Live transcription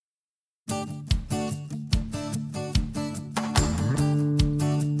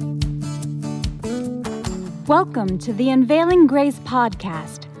Welcome to the Unveiling Grace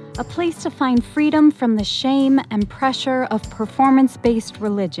podcast, a place to find freedom from the shame and pressure of performance-based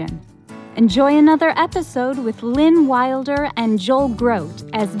religion. Enjoy another episode with Lynn Wilder and Joel Grote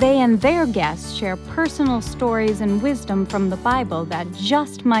as they and their guests share personal stories and wisdom from the Bible that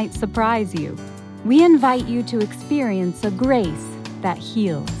just might surprise you. We invite you to experience a grace that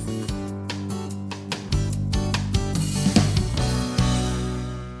heals.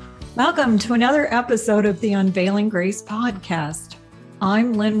 Welcome to another episode of the Unveiling Grace podcast.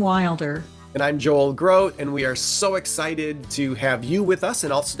 I'm Lynn Wilder. And I'm Joel Grote, and we are so excited to have you with us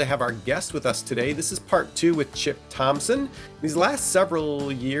and also to have our guest with us today. This is part 2 with Chip Thompson. These last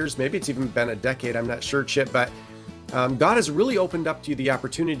several years, maybe it's even been a decade, I'm not sure, Chip, but God has really opened up to you the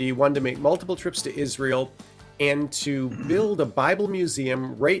opportunity, one, to make multiple trips to Israel and to build a Bible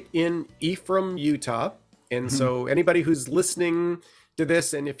museum right in Ephraim, Utah. And so anybody who's listening to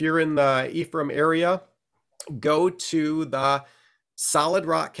this, and if you're in the Ephraim area, go to the Solid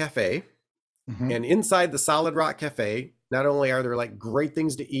Rock Cafe. And inside the Solid Rock Cafe, not only are there like great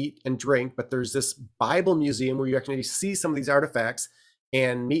things to eat and drink, but there's this Bible museum where you actually see some of these artifacts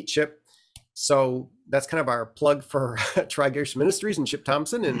and meet Chip. So that's kind of our plug for Tri-Grace Ministries and Chip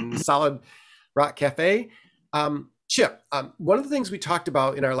Thompson and Solid Rock Cafe. Chip, one of the things we talked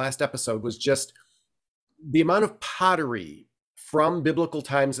about in our last episode was just the amount of pottery from biblical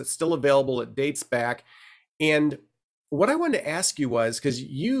times that's still available. It dates back. And what I wanted to ask you was, because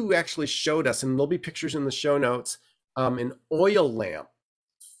you actually showed us, and there'll be pictures in the show notes, an oil lamp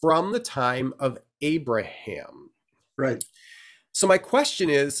from the time of Abraham. Right. So my question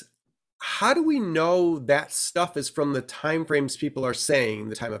is, how do we know that stuff is from the time frames people are saying,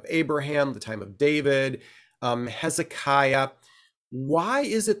 the time of Abraham, the time of David, Hezekiah? Why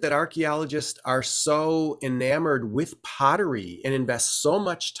is it that archaeologists are so enamored with pottery and invest so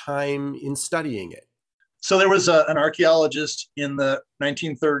much time in studying it? So there was an archaeologist in the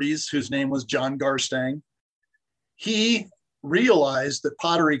 1930s whose name was John Garstang. He realized that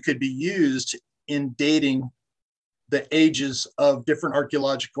pottery could be used in dating the ages of different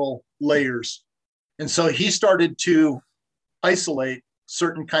archaeological layers. And so he started to isolate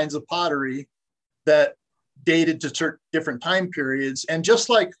certain kinds of pottery that dated to different time periods. And just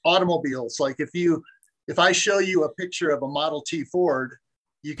like automobiles, like if I show you a picture of a Model T Ford,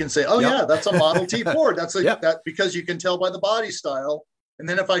 you can say, oh yeah, that's a Model T Ford. That's that because you can tell by the body style. And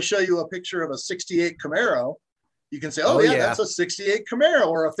then if I show you a picture of a 68 Camaro, you can say, oh yeah, that's a 68 Camaro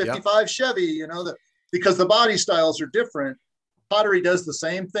or a 55 Chevy, because the body styles are different. Pottery does the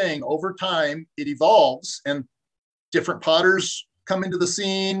same thing over time. It evolves and different potters come into the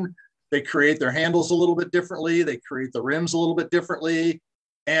scene. They create their handles a little bit differently. They create the rims a little bit differently.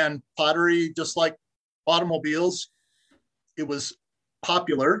 And pottery, just like automobiles, it was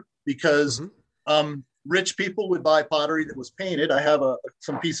popular because rich people would buy pottery that was painted. I have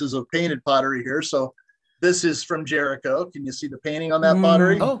some pieces of painted pottery here. So this is from Jericho. Can you see the painting on that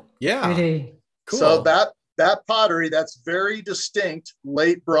pottery? Oh, yeah. Pretty. Cool. So that pottery, that's very distinct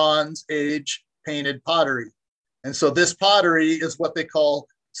late Bronze Age painted pottery. And so this pottery is what they call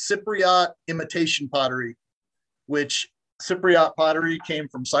Cypriot imitation pottery, which Cypriot pottery came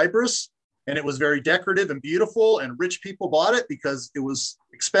from Cyprus, and it was very decorative and beautiful, and rich people bought it because it was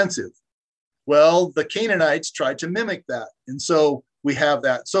expensive. Well, the Canaanites tried to mimic that, and so we have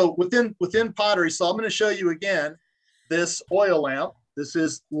that. So within pottery, so I'm going to show you again this oil lamp. This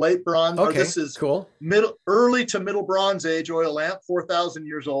is late Bronze. Okay, this is cool. Early to middle Bronze Age oil lamp, 4,000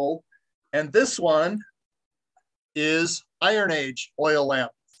 years old, and this one is Iron Age oil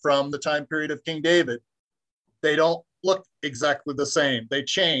lamp from the time period of King David. They don't look exactly the same. They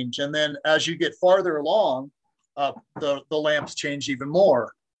change. And then as you get farther along, the lamps change even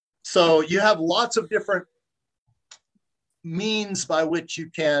more. So you have lots of different means by which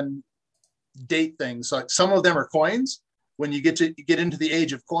you can date things. Like some of them are coins. When you get into the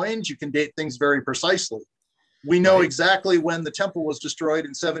age of coins, you can date things very precisely. We know exactly when the temple was destroyed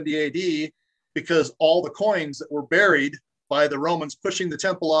in 70 AD because all the coins that were buried by the Romans pushing the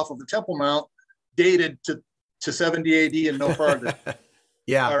temple off of the Temple Mount dated to 70 AD and no farther.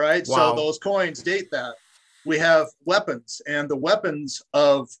 All right. Wow. So those coins date that. We have weapons, and the weapons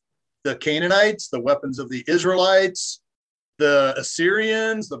of the Canaanites, the weapons of the Israelites, the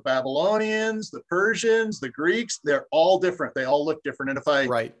Assyrians, the Babylonians, the Persians, the Greeks, they're all different. They all look different. And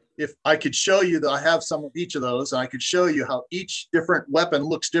if I could show you that I have some of each of those, and I could show you how each different weapon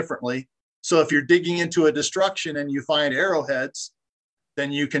looks differently. So if you're digging into a destruction and you find arrowheads,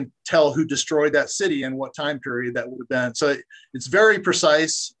 then you can tell who destroyed that city and what time period that would have been. So it's very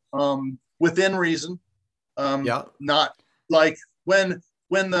precise, within reason. Not like when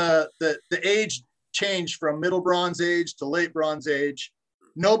the age changed from Middle Bronze Age to Late Bronze Age,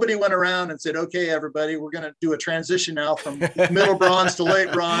 nobody went around and said, okay, everybody, we're going to do a transition now from Middle Bronze to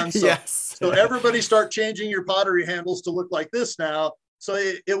Late Bronze. So, Yes. so everybody start changing your pottery handles to look like this now. So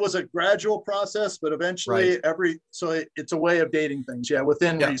it was a gradual process, but eventually it's a way of dating things. Yeah.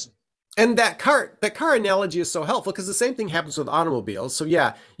 Within reason. And that car analogy is so helpful because the same thing happens with automobiles. So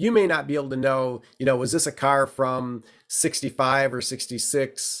yeah, you may not be able to know, was this a car from 65 or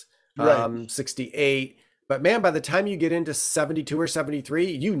 66, 68? But man, by the time you get into 72 or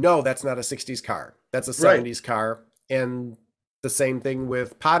 73, that's not a 60s car. That's a 70s car. And the same thing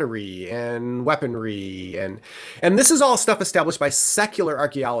with pottery and weaponry. And this is all stuff established by secular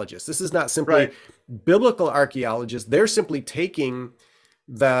archaeologists. This is not simply biblical archaeologists. They're simply taking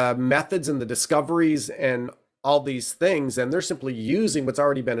the methods and the discoveries and all these things, and they're simply using what's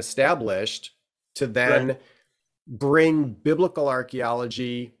already been established to then bring biblical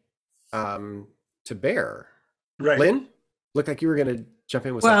archaeology to bear. Right. Lynn, looked like you were going to jump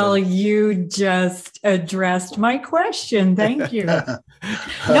in with Well, something. you just addressed my question. Thank you.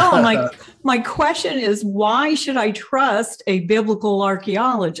 No, my question is, why should I trust a biblical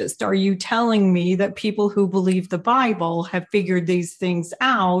archaeologist? Are you telling me that people who believe the Bible have figured these things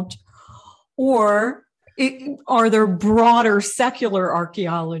out, or are there broader secular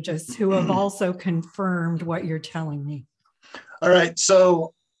archaeologists who have also confirmed what you're telling me? All right.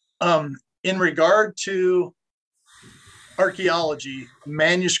 So in regard to archaeology,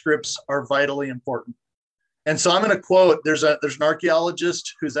 manuscripts are vitally important. And so I'm going to quote, there's an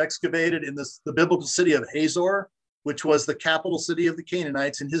archaeologist who's excavated in the biblical city of Hazor, which was the capital city of the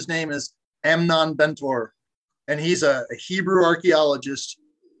Canaanites, and his name is Amnon Bentor. And he's a Hebrew archaeologist.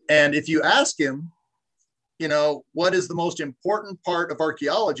 And if you ask him, what is the most important part of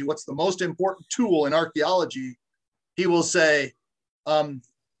archaeology? What's the most important tool in archaeology? He will say,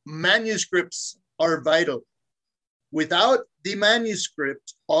 manuscripts are vital. Without the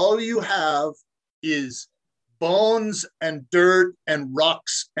manuscript, all you have is bones and dirt and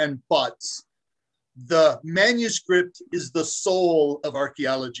rocks and butts. The manuscript is the soul of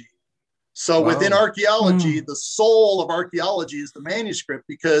archaeology. So within archaeology, the soul of archaeology is the manuscript,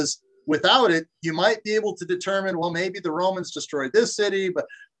 because without it, you might be able to determine, well, maybe the Romans destroyed this city,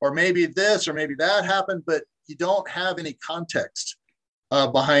 or maybe this, or maybe that happened, but you don't have any context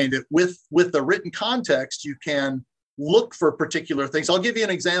behind it. With the written context, you can look for particular things. I'll give you an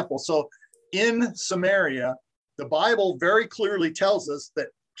example. So in Samaria, the Bible very clearly tells us that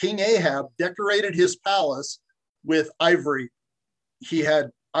King Ahab decorated his palace with ivory. He had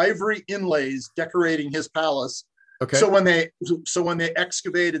ivory inlays decorating his palace. Okay. So when they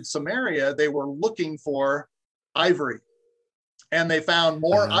excavated Samaria, they were looking for ivory. And they found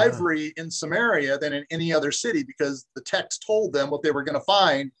more ivory in Samaria than in any other city, because the text told them what they were going to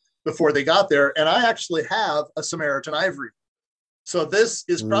find before they got there. And I actually have a Samaritan ivory. So this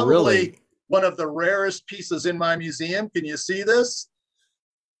is probably one of the rarest pieces in my museum. Can you see this?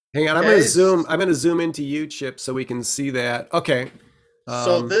 Hang on, I'm going to zoom into you, Chip, so we can see that. Okay.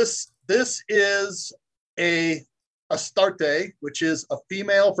 So this is a Astarte, which is a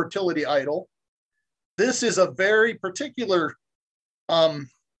female fertility idol. This is a very particular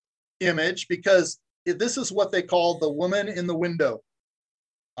image, because this is what they call the woman in the window.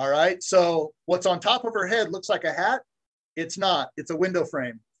 All right. So what's on top of her head looks like a hat. It's not. It's a window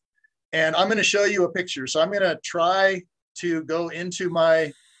frame. And I'm going to show you a picture. So I'm going to try to go into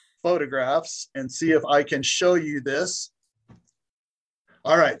my photographs and see if I can show you this.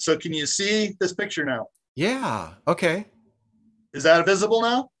 All right. So can you see this picture now? Yeah. Okay. Is that visible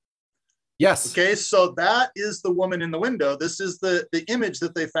now? Yes. Okay. So that is the woman in the window. This is the image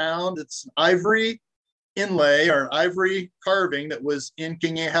that they found. It's an ivory inlay or ivory carving that was in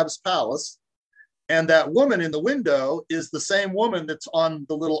King Ahab's palace. And that woman in the window is the same woman that's on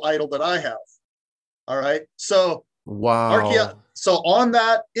the little idol that I have. All right. So wow. So on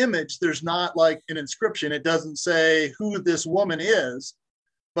that image, there's not like an inscription. It doesn't say who this woman is.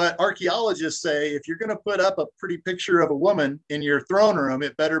 But archaeologists say, if you're going to put up a pretty picture of a woman in your throne room,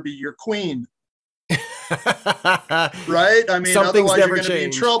 it better be your queen. Right? I mean, otherwise you're going to be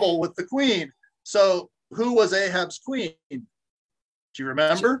in trouble with the queen. So who was Ahab's queen? Do you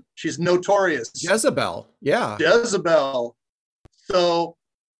remember? She's notorious. Jezebel. Yeah. Jezebel. So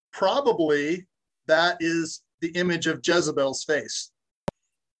probably that is the image of Jezebel's face.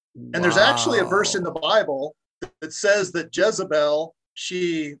 And there's actually a verse in the Bible that says that Jezebel,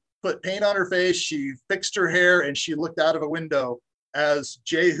 she put paint on her face, she fixed her hair, and she looked out of a window as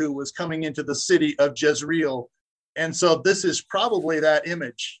Jehu was coming into the city of Jezreel. And so this is probably that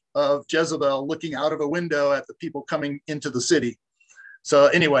image of Jezebel looking out of a window at the people coming into the city. So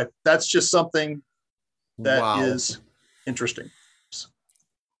anyway, that's just something that is interesting.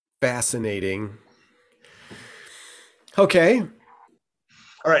 Fascinating. Okay.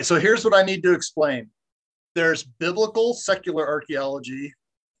 All right. So here's what I need to explain. There's biblical secular archaeology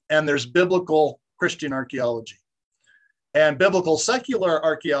and there's biblical Christian archaeology. And biblical secular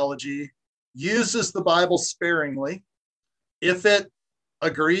archaeology uses the Bible sparingly. If it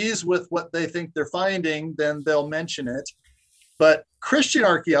agrees with what they think they're finding, then they'll mention it. But Christian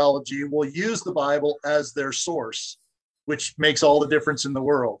archaeology will use the Bible as their source, which makes all the difference in the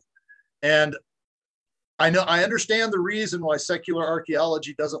world. And I understand the reason why secular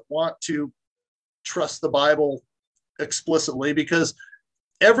archaeology doesn't want to trust the Bible explicitly, because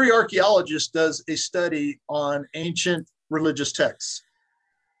every archaeologist does a study on ancient religious texts.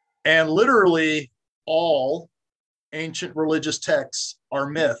 And literally all ancient religious texts are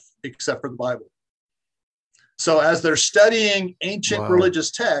myth except for the Bible. So as they're studying ancient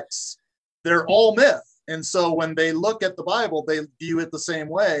religious texts, they're all myth. And so when they look at the Bible, they view it the same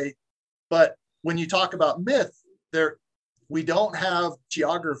way. But when you talk about myth, we don't have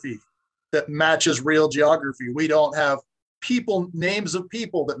geography that matches real geography. We don't have names of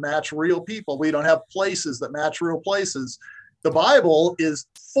people that match real people. We don't have places that match real places. The Bible is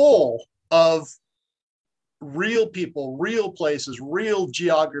full of real people, real places, real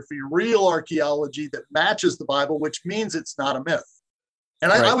geography, real archaeology that matches the Bible, which means it's not a myth.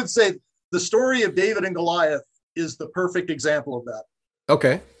 And I would say the story of David and Goliath is the perfect example of that.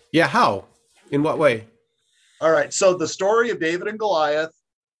 Okay. Yeah. How? In what way? All right. So the story of David and Goliath,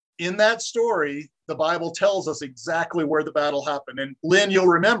 in that story, the Bible tells us exactly where the battle happened. And Lynn, you'll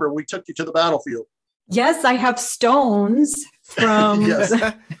remember we took you to the battlefield. Yes, I have stones from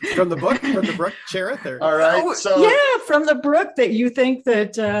from the brook Cherith. All right. From the brook that you think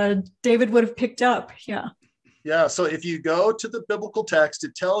that David would have picked up. Yeah. Yeah. So if you go to the biblical text,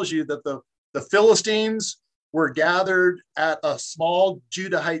 it tells you that the Philistines were gathered at a small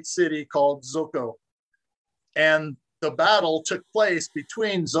Judahite city called Zoko. And the battle took place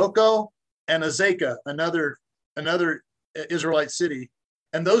between Zoko and Azekah, another Israelite city.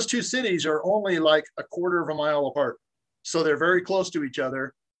 And those two cities are only like a quarter of a mile apart. So they're very close to each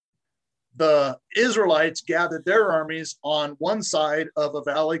other. The Israelites gathered their armies on one side of a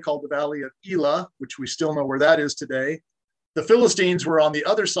valley called the Valley of Elah, which we still know where that is today. The Philistines were on the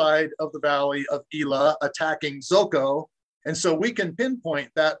other side of the Valley of Elah attacking Zoko. And so we can pinpoint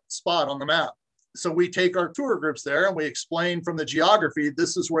that spot on the map. So we take our tour groups there and we explain from the geography,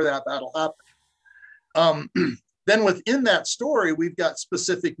 this is where that battle happened. Then within that story, we've got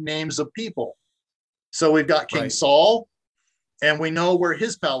specific names of people. So we've got King Saul, and we know where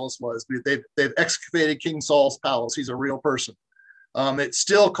his palace was. They've excavated King Saul's palace. He's a real person. It's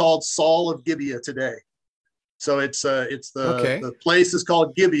still called Saul of Gibeah today. So the place is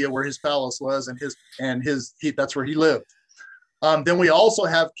called Gibeah, where his palace was, and that's where he lived. Then we also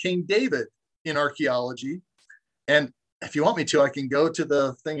have King David in archaeology, and if you want me to, I can go to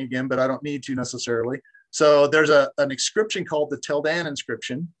the thing again, but I don't need to necessarily. So there's an inscription called the Tel Dan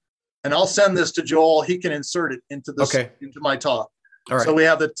inscription, and I'll send this to Joel. He can insert it into my talk. All right. So we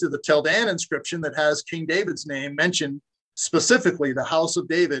have the Tel Dan inscription that has King David's name mentioned, specifically the house of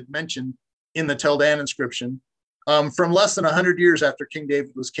David mentioned in the Tel Dan inscription, from less than 100 years after King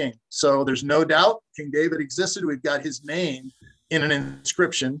David was king. So there's no doubt King David existed. We've got his name in an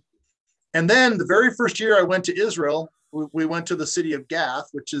inscription. And then the very first year I went to Israel, we went to the city of Gath,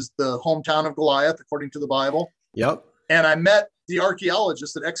 which is the hometown of Goliath, according to the Bible. Yep. And I met the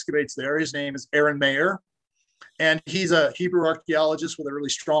archaeologist that excavates there. His name is Aaron Mayer. And he's a Hebrew archaeologist with a really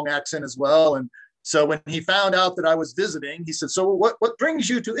strong accent as well. And so when he found out that I was visiting, he said, so what brings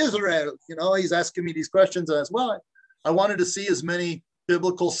you to Israel? You know, he's asking me these questions. And I said, well, I wanted to see as many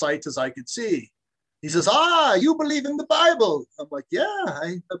biblical sites as I could see. He says, you believe in the Bible? I'm like, yeah,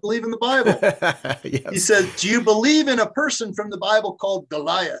 I believe in the Bible. Yes. He said, do you believe in a person from the Bible called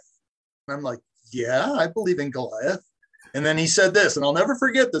Goliath? And I'm like, yeah, I believe in Goliath. And then he said this, and I'll never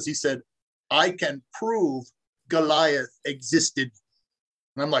forget this. He said, I can prove Goliath existed.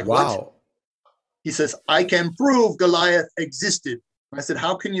 And I'm like, wow. What? He says, I can prove Goliath existed. And I said,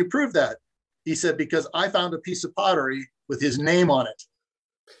 how can you prove that? He said, because I found a piece of pottery with his name on it.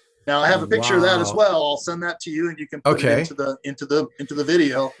 Now I have a picture of that as well. I'll send that to you, and you can put it into the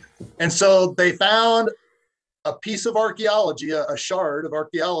video. And so they found a piece of archaeology, a shard of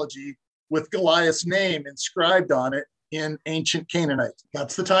archaeology with Goliath's name inscribed on it in ancient Canaanite.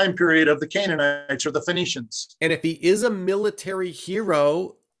 That's the time period of the Canaanites or the Phoenicians. And if he is a military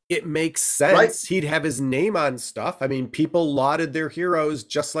hero, it makes sense. Right. He'd have his name on stuff. I mean, people lauded their heroes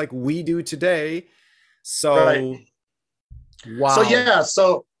just like we do today. So, wow.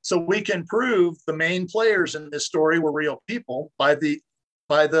 So So we can prove the main players in this story were real people by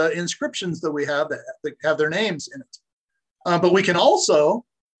the inscriptions that we have that have their names in it. But we can also,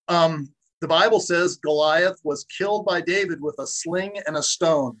 the Bible says Goliath was killed by David with a sling and a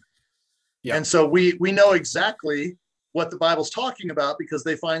stone. Yeah. And so we know exactly what the Bible's talking about because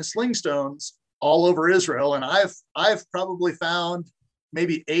they find sling stones all over Israel. And I've probably found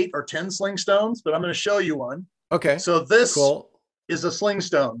maybe 8 or 10 sling stones, but I'm going to show you one. Okay. So this is a sling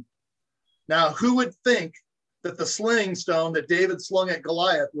stone. Now, who would think that the sling stone that David slung at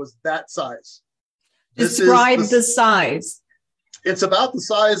Goliath was that size? Describe the size. It's about the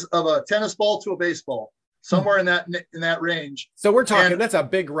size of a tennis ball to a baseball, somewhere in that range. So we're talking, that's a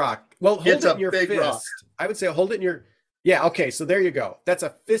big rock. Well, hold it in your fist. Rock. I would say hold it in your, yeah, okay, so there you go. That's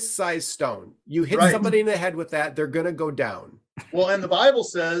a fist-sized stone. You hit somebody in the head with that, they're going to go down. Well, and the Bible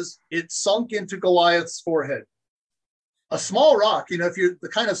says it sunk into Goliath's forehead. A small rock, if you're the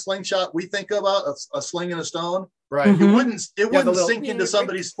kind of slingshot we think about, a sling and a stone, right? It wouldn't sink into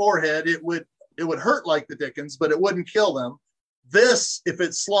somebody's forehead. It would hurt like the dickens, but it wouldn't kill them. This, if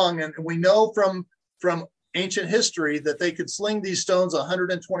it's slung, and we know from ancient history that they could sling these stones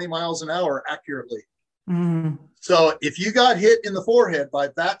 120 miles an hour accurately. Mm. So if you got hit in the forehead by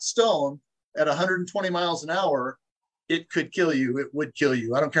that stone at 120 miles an hour, it could kill you. It would kill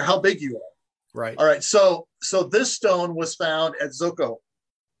you. I don't care how big you are. Right. All right. So this stone was found at Zoko,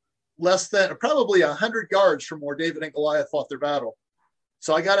 less than probably 100 yards from where David and Goliath fought their battle.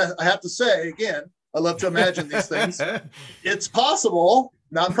 So I have to say again, I love to imagine these things. It's possible,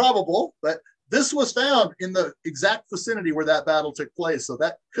 not probable, but this was found in the exact vicinity where that battle took place. So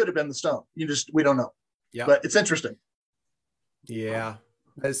that could have been the stone. We don't know. Yeah. But it's interesting. Yeah.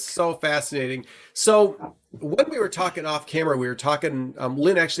 That's so fascinating. So when we were talking off camera,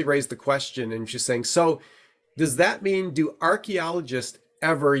 Lynn actually raised the question and she's saying, so does that mean, do archaeologists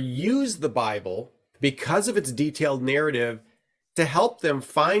ever use the Bible because of its detailed narrative to help them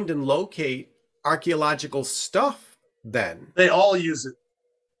find and locate archaeological stuff then? They all use it.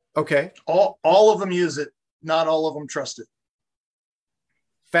 Okay. All of them use it. Not all of them trust it.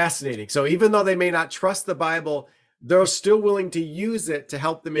 Fascinating. So even though they may not trust the Bible, they're still willing to use it to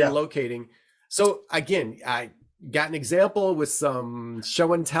help them in locating. So again, I got an example with some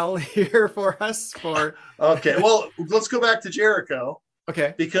show and tell here for us. Okay, well, let's go back to Jericho.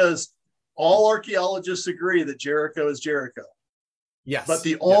 Okay. Because all archaeologists agree that Jericho is Jericho. Yes. But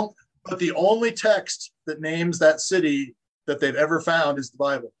the only text that names that city that they've ever found is the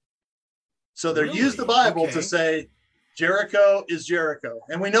Bible. So they use the Bible to say Jericho is Jericho.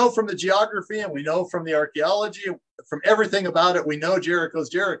 And we know from the geography and we know from the archaeology, from everything about it, we know Jericho's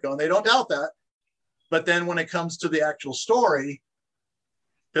Jericho, and they don't doubt that. But then when it comes to the actual story,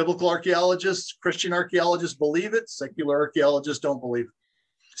 biblical archaeologists, Christian archaeologists believe it, secular archaeologists don't believe it.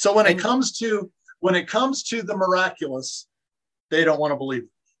 So when it comes to the miraculous, they don't want to believe it.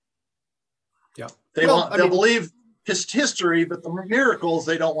 Yeah. They'll believe history, but the miracles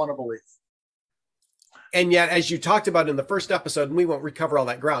they don't want to believe. And yet, as you talked about in the first episode, and we won't recover all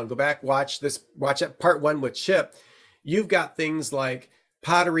that ground, go back, watch part 1 with Chip. You've got things like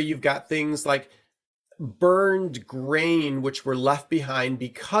pottery, you've got things like burned grain, which were left behind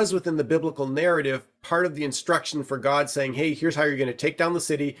because within the biblical narrative, part of the instruction for God saying, hey, here's how you're going to take down the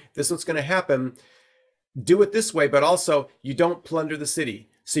city. This is what's going to happen. Do it this way, but also you don't plunder the city.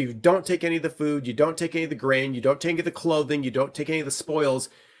 So you don't take any of the food, you don't take any of the grain, you don't take any of the clothing, you don't take any of the spoils,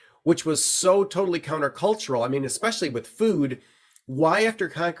 which was so totally countercultural. I mean, especially with food, why after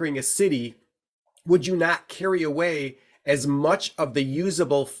conquering a city would you not carry away as much of the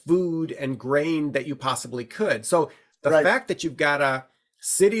usable food and grain that you possibly could? So the fact that you've got a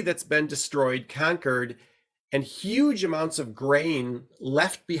city that's been destroyed, conquered, and huge amounts of grain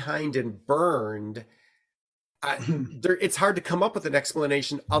left behind and burned, it's hard to come up with an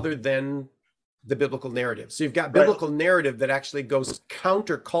explanation other than the biblical narrative. So you've got biblical narrative that actually goes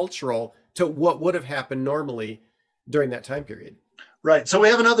countercultural to what would have happened normally during that time period. Right. So we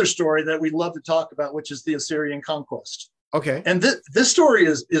have another story that we love to talk about, which is the Assyrian conquest. Okay. And this story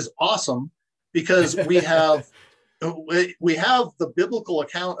is awesome because we have the biblical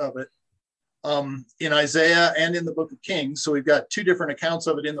account of it in Isaiah and in the book of Kings. So we've got 2 different accounts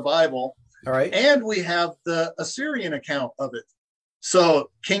of it in the Bible. All right. And we have the Assyrian account of it. So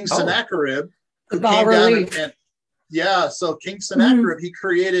King Sennacherib, who came down so King Sennacherib, he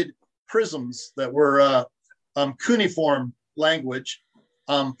created prisms that were cuneiform language,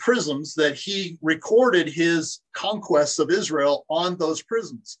 prisms that he recorded his conquests of Israel on those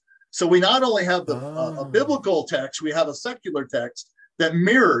prisms. So we not only have a biblical text, we have a secular text that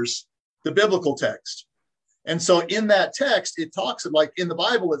mirrors the biblical text. And so in that text, it talks like in the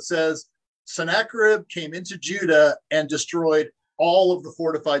Bible, it says Sennacherib came into Judah and destroyed all of the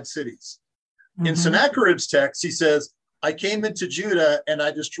fortified cities. In Sennacherib's text, he says, I came into Judah and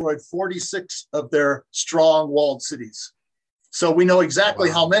I destroyed 46 of their strong walled cities. So we know exactly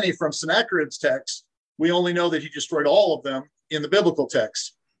how many from Sennacherib's text. We only know that he destroyed all of them in the biblical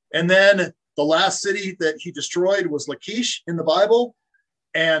text. And then the last city that he destroyed was Lachish in the Bible.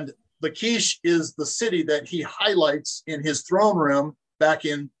 And Lachish is the city that he highlights in his throne room back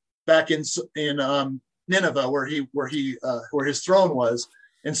in Nineveh, where his throne was.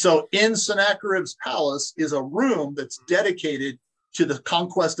 And so in Sennacherib's palace is a room that's dedicated to the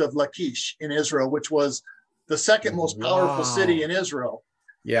conquest of Lachish in Israel, which was the second most powerful city in Israel.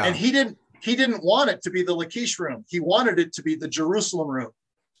 Yeah. And he didn't want it to be the Lachish room. He wanted it to be the Jerusalem room,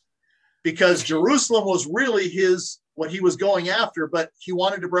 because Jerusalem was really what he was going after, but he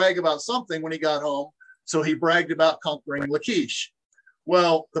wanted to brag about something when he got home. So he bragged about conquering Lachish.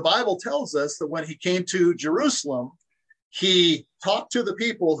 Well, the Bible tells us that when he came to Jerusalem, he talked to the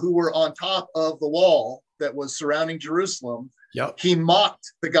people who were on top of the wall that was surrounding Jerusalem. Yep. He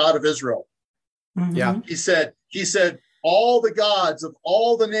mocked the God of Israel. Yeah. He said, all the gods of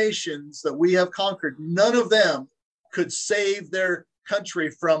all the nations that we have conquered, none of them could save their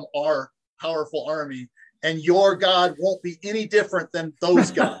country from our powerful army. And your God won't be any different than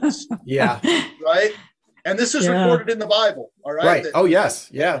those gods. Yeah. Right. And this is recorded in the Bible. All right. Right. Yes.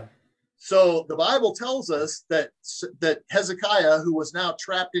 Yeah. So the Bible tells us that Hezekiah, who was now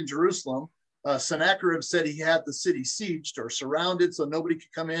trapped in Jerusalem, Sennacherib said he had the city sieged or surrounded, so nobody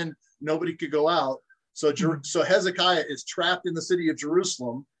could come in, nobody could go out. So Hezekiah is trapped in the city of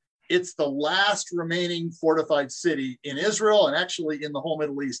Jerusalem. It's the last remaining fortified city in Israel and actually in the whole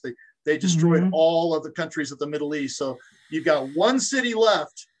Middle East. They destroyed all of the countries of the Middle East. So you've got one city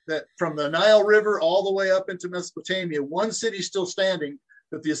left that from the Nile River all the way up into Mesopotamia, one city still standing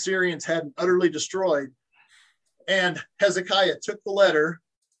that the Assyrians hadn't utterly destroyed. And Hezekiah took the letter,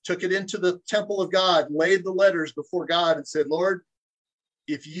 took it into the temple of God, laid the letters before God and said, Lord,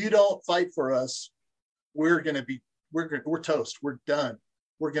 if you don't fight for us, we're toast. We're done.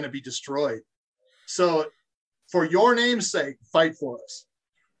 We're going to be destroyed. So for your name's sake, fight for us.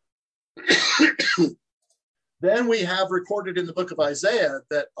 Then we have recorded in the book of Isaiah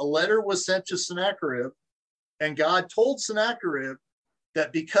that a letter was sent to Sennacherib, and God told Sennacherib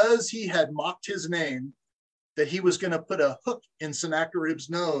that because he had mocked his name, that he was going to put a hook in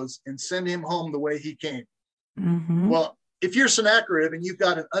Sennacherib's nose and send him home the way he came. Well, if you're Sennacherib and you've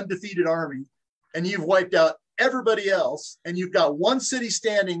got an undefeated army and you've wiped out everybody else and you've got one city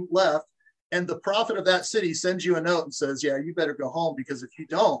standing left, and the prophet of that city sends you a note and says, yeah, you better go home, because if you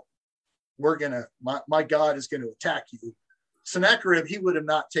don't, my God is going to attack you. Sennacherib, he would have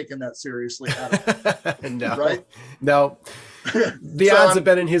not taken that seriously at all. No, right? No. The odds have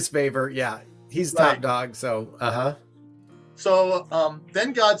been in his favor. Yeah. He's top dog. So, So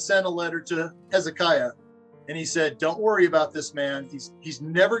then God sent a letter to Hezekiah, and he said, don't worry about this man. He's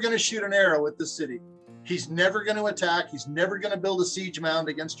never going to shoot an arrow at the city. He's never going to attack. He's never going to build a siege mound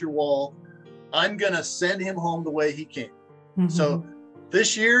against your wall. I'm going to send him home the way he came. So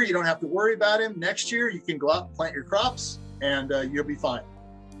this year, you don't have to worry about him. Next year, you can go out and plant your crops, and you'll be fine.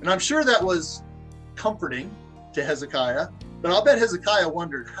 And I'm sure that was comforting to Hezekiah, but I'll bet Hezekiah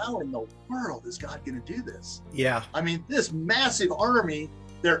wondered, how in the world is God going to do this? Yeah. I mean, this massive army,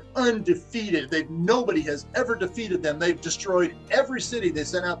 they're undefeated. Nobody has ever defeated them. They've destroyed every city they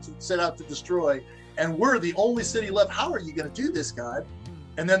set out to destroy, and we're the only city left. How are you going to do this, God?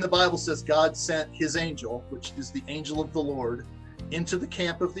 And then the Bible says God sent his angel, which is the angel of the Lord, into the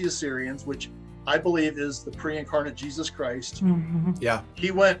camp of the Assyrians, which I believe is the pre-incarnate Jesus Christ. Yeah.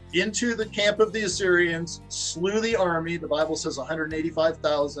 He went into the camp of the Assyrians, slew the army. The Bible says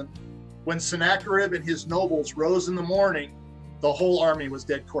 185,000. When Sennacherib and his nobles rose in the morning, the whole army was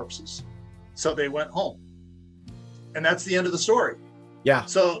dead corpses. So they went home. And that's the end of the story. Yeah.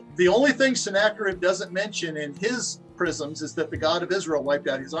 So the only thing Sennacherib doesn't mention in his prisms is that the God of Israel wiped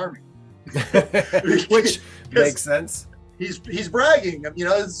out his army. Which makes sense. He's bragging,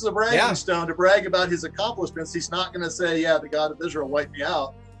 this is a bragging stone to brag about his accomplishments. He's not going to say, yeah, the God of Israel wiped me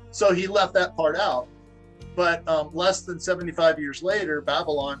out. So he left that part out. But less than 75 years later,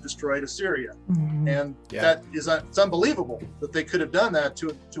 Babylon destroyed Assyria. And that is it's unbelievable that they could have done that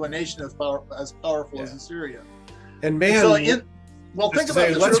to a nation as powerful as Assyria. And man, think about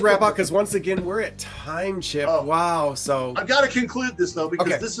this. Let's wrap up, because once again, we're at time, Chip. Wow. So I've got to conclude this, though,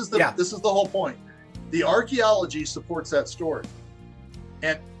 because this is the whole point. The archaeology supports that story.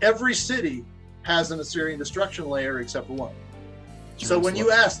 And every city has an Assyrian destruction layer except for one. Jerusalem. So when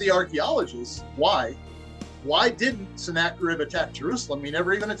you ask the archaeologists why, why didn't Sennacherib attack Jerusalem? He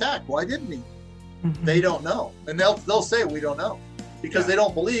never even attacked. Why didn't he? Mhm. They don't know. And they'll say, we don't know, because they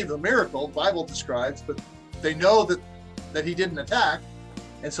don't believe the miracle the Bible describes, but they know that he didn't attack.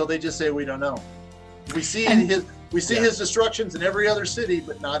 And so they just say, we don't know. We see his destructions in every other city,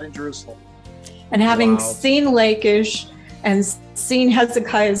 but not in Jerusalem. And having Wow. seen Lachish and seen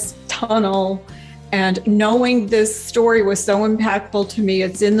Hezekiah's tunnel, and knowing this story was so impactful to me,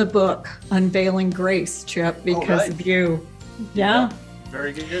 it's in the book Unveiling Grace, Chip, because right. of you. Yeah.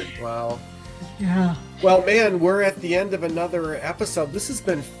 Very good. Wow. Yeah. Well, man, we're at the end of another episode. This has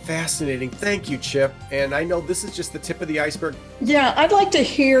been fascinating. Thank you, Chip. And I know this is just the tip of the iceberg. Yeah, I'd like to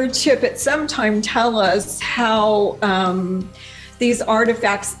hear Chip at some time tell us how these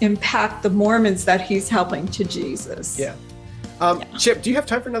artifacts impact the Mormons that he's helping to Jesus. Yeah. Chip, do you have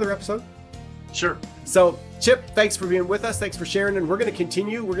time for another episode? Sure. So, Chip, thanks for being with us. Thanks for sharing. And we're going to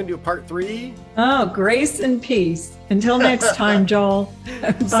continue. We're going to do a part 3. Oh, grace and peace. Until next time, Joel.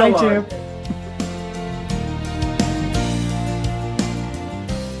 Bye, So long. Chip.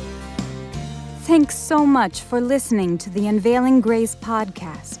 Thanks so much for listening to the Unveiling Grace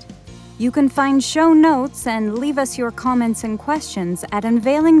podcast. You can find show notes and leave us your comments and questions at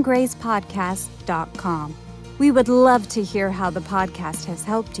unveilinggracepodcast.com. We would love to hear how the podcast has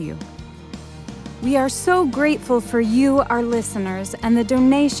helped you. We are so grateful for you, our listeners, and the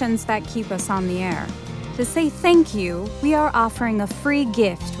donations that keep us on the air. To say thank you, we are offering a free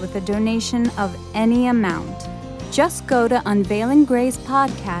gift with a donation of any amount. Just go to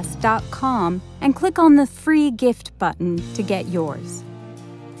unveilinggracepodcast.com and click on the free gift button to get yours.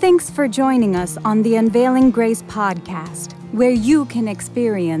 Thanks for joining us on the Unveiling Grace podcast, where you can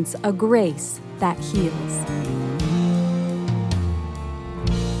experience a grace that heals.